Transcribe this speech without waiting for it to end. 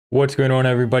What's going on,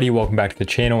 everybody? Welcome back to the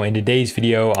channel. In today's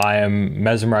video, I am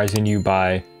mesmerizing you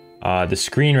by the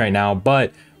screen right now,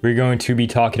 but we're going to be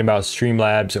talking about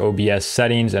Streamlabs OBS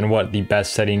settings and what the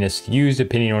best setting is to use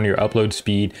depending on your upload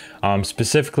speed.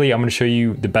 Specifically, I'm going to show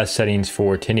you the best settings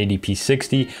for 1080p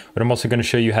 60, but I'm also going to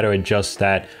show you how to adjust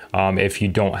that if you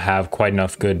don't have quite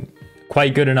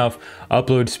good enough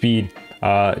upload speed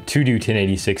to do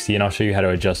 1080 60, and I'll show you how to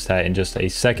adjust that in just a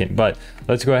second. But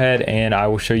let's go ahead and I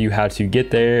will show you how to get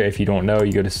there. If you don't know,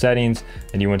 you go to settings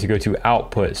and you want to go to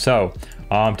output. So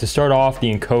to start off,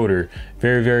 the encoder,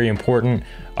 very important.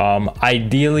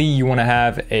 Ideally you want to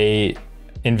have a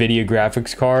NVIDIA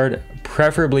graphics card,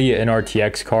 preferably an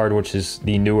RTX card, which is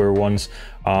the newer ones.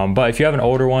 But if you have an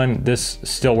older one, this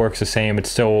still works the same. It's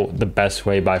still the best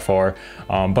way by far.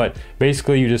 But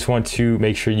basically you just want to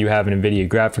make sure you have an NVIDIA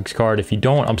graphics card. If you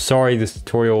don't, I'm sorry, this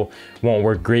tutorial won't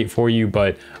work great for you,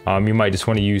 but you might just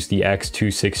want to use the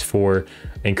X264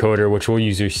 encoder, which will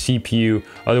use your CPU.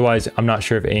 Otherwise, I'm not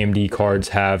sure if AMD cards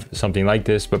have something like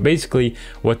this, but basically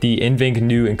what the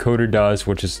new encoder does,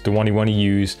 which is the one you want to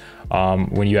use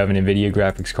when you have an NVIDIA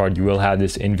graphics card, you will have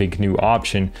this new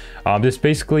option. This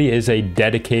basically is a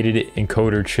dedicated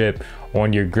encoder chip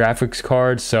on your graphics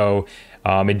card, so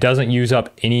it doesn't use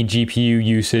up any GPU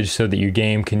usage, so that your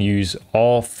game can use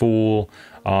all full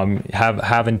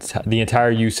having the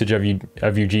entire usage of your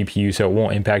GPU, so it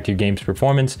won't impact your game's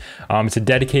performance. It's a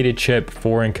dedicated chip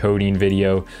for encoding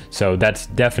video, so that's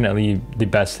definitely the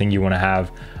best thing you want to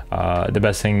have, the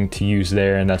best thing to use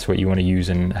there, and that's what you want to use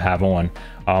and have on.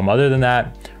 Other than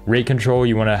that, rate control,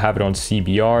 you want to have it on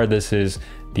CBR. This is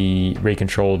the rate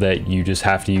control that you just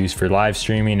have to use for live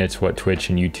streaming. It's what Twitch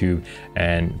and YouTube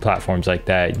and platforms like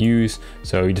that use.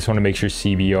 So you just want to make sure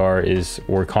CBR is,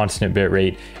 or constant bit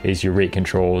rate, is your rate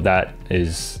control. That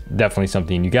is definitely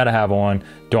something you got to have on.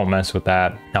 Don't mess with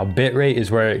that. Now bit rate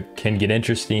is where it can get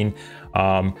interesting.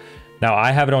 Now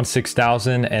I have it on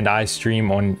 6000 and I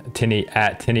stream on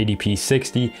 1080p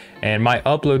 60, and my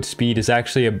upload speed is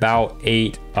actually about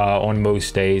 8 on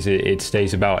most days. It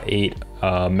stays about 8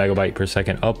 megabyte per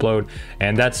second upload,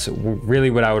 and that's really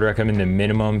what I would recommend the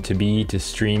minimum to be to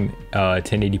stream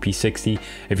 1080p 60.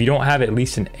 If you don't have at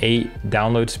least an 8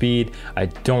 download speed, I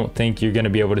don't think you're going to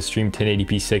be able to stream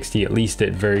 1080p 60, at least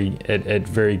at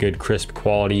very good crisp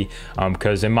quality,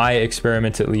 because in my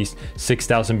experiments, at least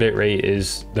 6000 bit rate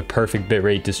is the perfect bit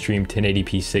rate to stream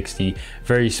 1080p 60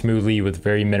 very smoothly with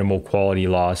very minimal quality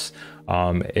loss,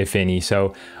 if any.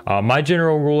 So my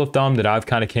general rule of thumb that I've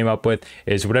kind of came up with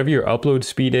is whatever your upload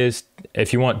speed is,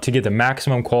 if you want to get the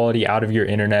maximum quality out of your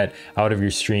internet, out of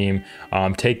your stream,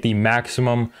 take the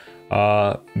maximum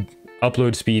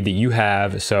upload speed that you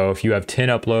have. So if you have 10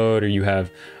 upload, or you have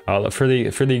for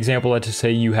the example, let's just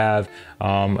say you have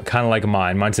kind of like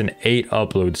mine's an 8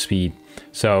 upload speed.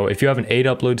 So if you have an 8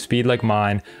 upload speed like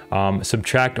mine,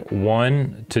 subtract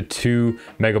 1 to 2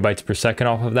 megabytes per second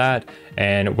off of that,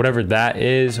 and whatever that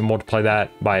is, multiply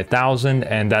that by 1000,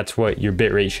 and that's what your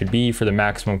bit rate should be for the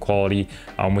maximum quality,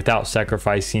 without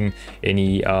sacrificing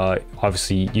any,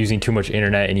 obviously using too much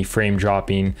internet, any frame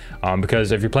dropping,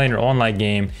 because if you're playing an online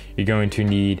game, you're going to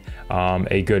need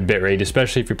a good bit rate,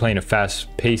 especially if you're playing a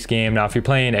fast-paced game. Now if you're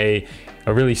playing a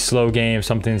really slow game,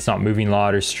 something that's not moving a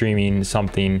lot, or streaming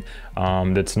something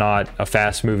that's not a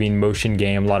fast moving motion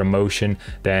game, a lot of motion,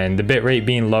 then the bit rate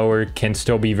being lower can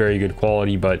still be very good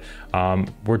quality. But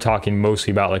we're talking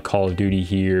mostly about like Call of Duty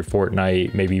here,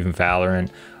 Fortnite, maybe even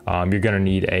Valorant. You're going to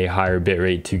need a higher bit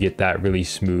rate to get that really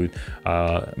smooth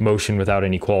motion without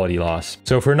any quality loss.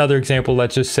 So for another example,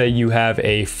 let's just say you have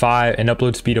an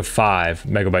upload speed of 5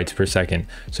 megabytes per second.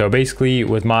 So basically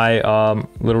with my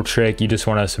little trick, you just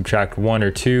want to subtract 1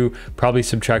 or 2, probably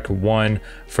subtract 1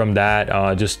 from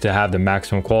that, just to have the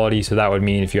maximum quality. So that would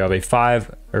mean if you have a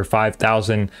 5000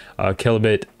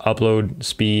 kilobit upload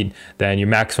speed, then your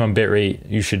maximum bit rate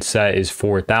you should set is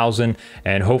 4000,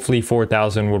 and hopefully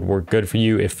 4000 would work good for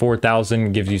you. If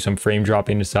 4000 gives you some frame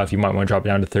dropping and stuff, you might want to drop it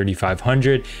down to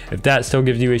 3500. If that still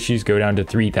gives you issues, go down to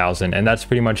 3000. And that's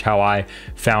pretty much how I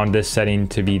found this setting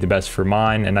to be the best for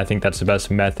mine, and I think that's the best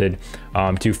method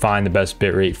to find the best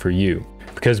bit rate for you.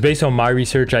 Because based on my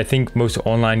research, I think most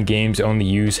online games only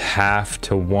use 0.5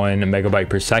 to 1 megabyte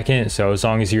per second. So as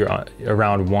long as you're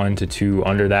around 1 to 2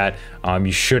 under that,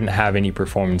 you shouldn't have any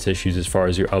performance issues as far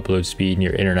as your upload speed and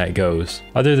your internet goes.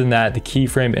 Other than that, the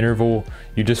keyframe interval,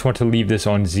 you just want to leave this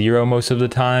on 0 most of the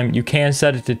time. You can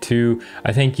set it to 2.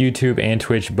 I think YouTube and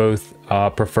Twitch both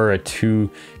prefer a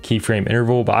 2 keyframe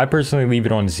interval, but I personally leave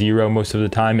it on 0 most of the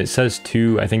time. It says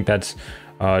 2. I think that's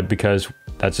because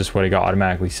that's just what it got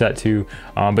automatically set to.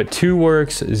 But 2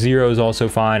 works, 0 is also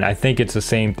fine. I think it's the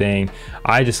same thing.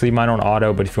 I just leave mine on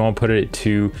auto, but if you want to put it at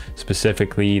 2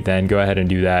 specifically, then go ahead and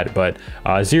do that. But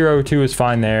 0, 2 is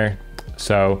fine there.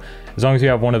 So as long as you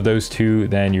have one of those 2,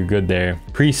 then you're good there.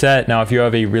 Preset. Now, if you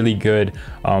have a really good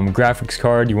graphics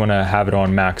card, you want to have it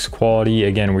on max quality.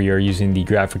 Again, we are using the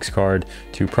graphics card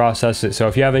to process it. So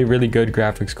if you have a really good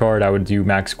graphics card, I would do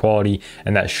max quality,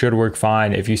 and that should work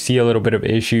fine. If you see a little bit of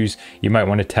issues, you might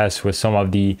want to test with some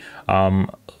of the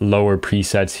lower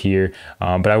presets here,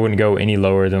 but I wouldn't go any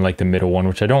lower than like the middle one,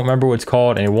 which I don't remember what it's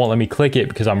called, and it won't let me click it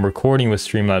because I'm recording with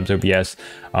Streamlabs OBS.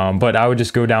 But I would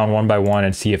just go down one by one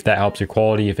and see if that helps your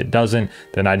quality. If it doesn't,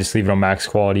 then I just leave it on max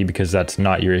quality because that's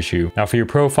not your issue. Now for your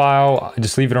profile,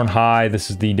 just leave it on high.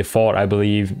 This is the default, I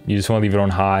believe. You just want to leave it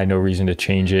on high, no reason to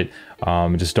change it.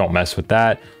 Just don't mess with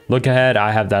that. Look ahead,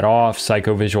 I have that off.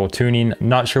 Psycho visual tuning,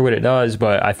 not sure what it does,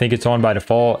 but I think it's on by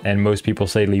default, and most people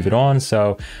say leave it on,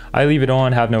 so I leave it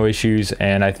on, have no issues,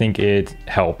 and I think it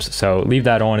helps, so leave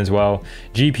that on as well.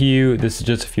 GPU, this is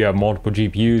just if you have multiple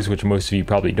GPUs, which most of you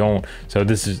probably don't, so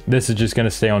this is just going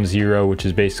to stay on 0, which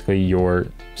is basically your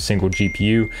single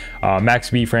GPU.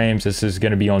 Max B frames, this is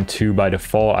going to be on 2 by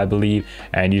default, I believe,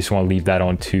 and you just want to leave that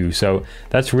on 2. So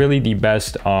that's really the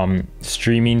best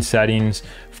streaming settings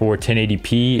for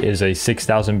 1080p is a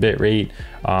 6000 bit rate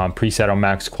preset on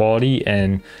max quality,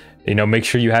 and you know, make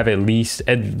sure you have at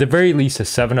the very least a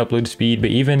 7 upload speed.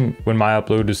 But even when my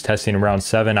upload was testing around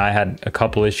 7, I had a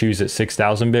couple issues at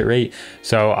 6000 bit rate.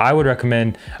 So I would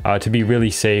recommend to be really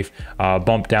safe,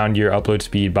 bump down your upload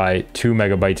speed by 2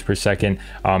 megabytes per second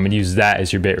and use that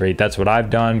as your bit rate. That's what I've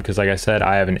done because, like I said,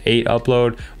 I have an 8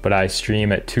 upload, but I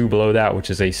stream at 2 below that, which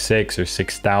is a 6 or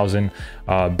 6000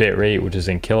 bit rate, which is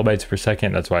in kilobytes per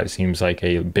second. That's why it seems like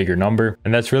a bigger number,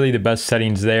 and that's really the best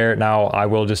settings there. Now I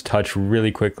will just touch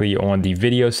really quickly on the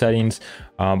video settings.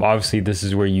 Obviously this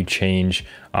is where you change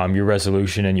your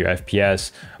resolution and your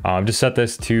FPS. Just set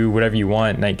this to whatever you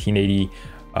want. 1980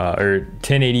 or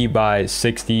 1080 by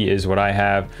 60 is what I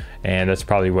have, and that's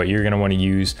probably what you're going to want to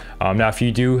use. Now if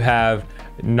you do have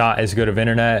not as good of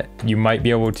internet, you might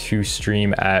be able to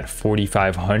stream at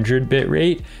 4500 bit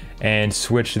rate and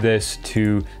switch this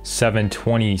to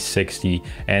 720 60,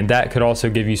 and that could also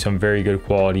give you some very good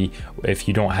quality if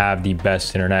you don't have the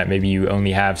best internet. Maybe you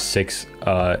only have 6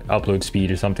 upload speed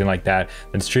or something like that,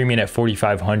 then streaming at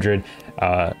 4500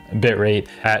 bit rate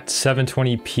at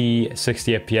 720p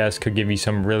 60 fps could give you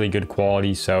some really good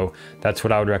quality. So that's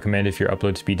what I would recommend if your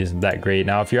upload speed isn't that great.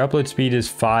 Now if your upload speed is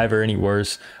 5 or any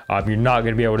worse, you're not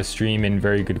going to be able to stream in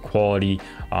very good quality.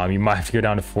 You might have to go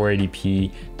down to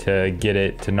 480p to get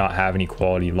it to not have any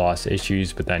quality loss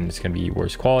issues, but then it's going to be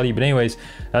worse quality. But anyways,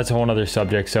 that's a whole nother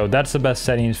subject. So that's the best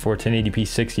settings for 1080p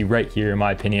 60 right here in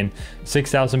my opinion.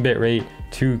 6000 bit rate,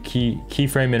 2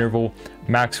 keyframe interval,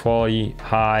 max quality,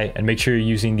 high, and make sure you're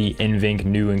using the NVENC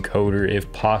new encoder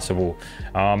if possible.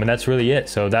 And that's really it.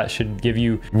 So that should give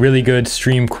you really good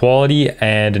stream quality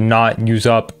and not use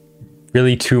up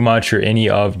really too much or any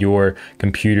of your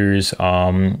computer's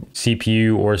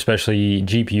CPU or especially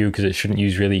GPU, because it shouldn't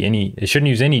use any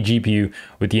GPU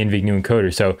with the NVENC new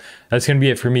encoder. So that's going to be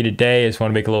it for me today. I just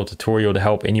want to make a little tutorial to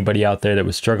help anybody out there that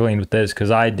was struggling with this,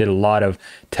 because I did a lot of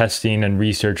testing and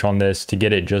research on this to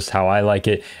get it just how I like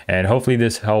it, and hopefully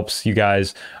this helps you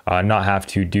guys not have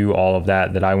to do all of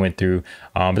that I went through.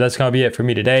 But that's going to be it for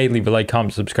me today. Leave a like,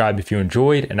 comment, subscribe if you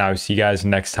enjoyed, and I will see you guys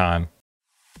next time.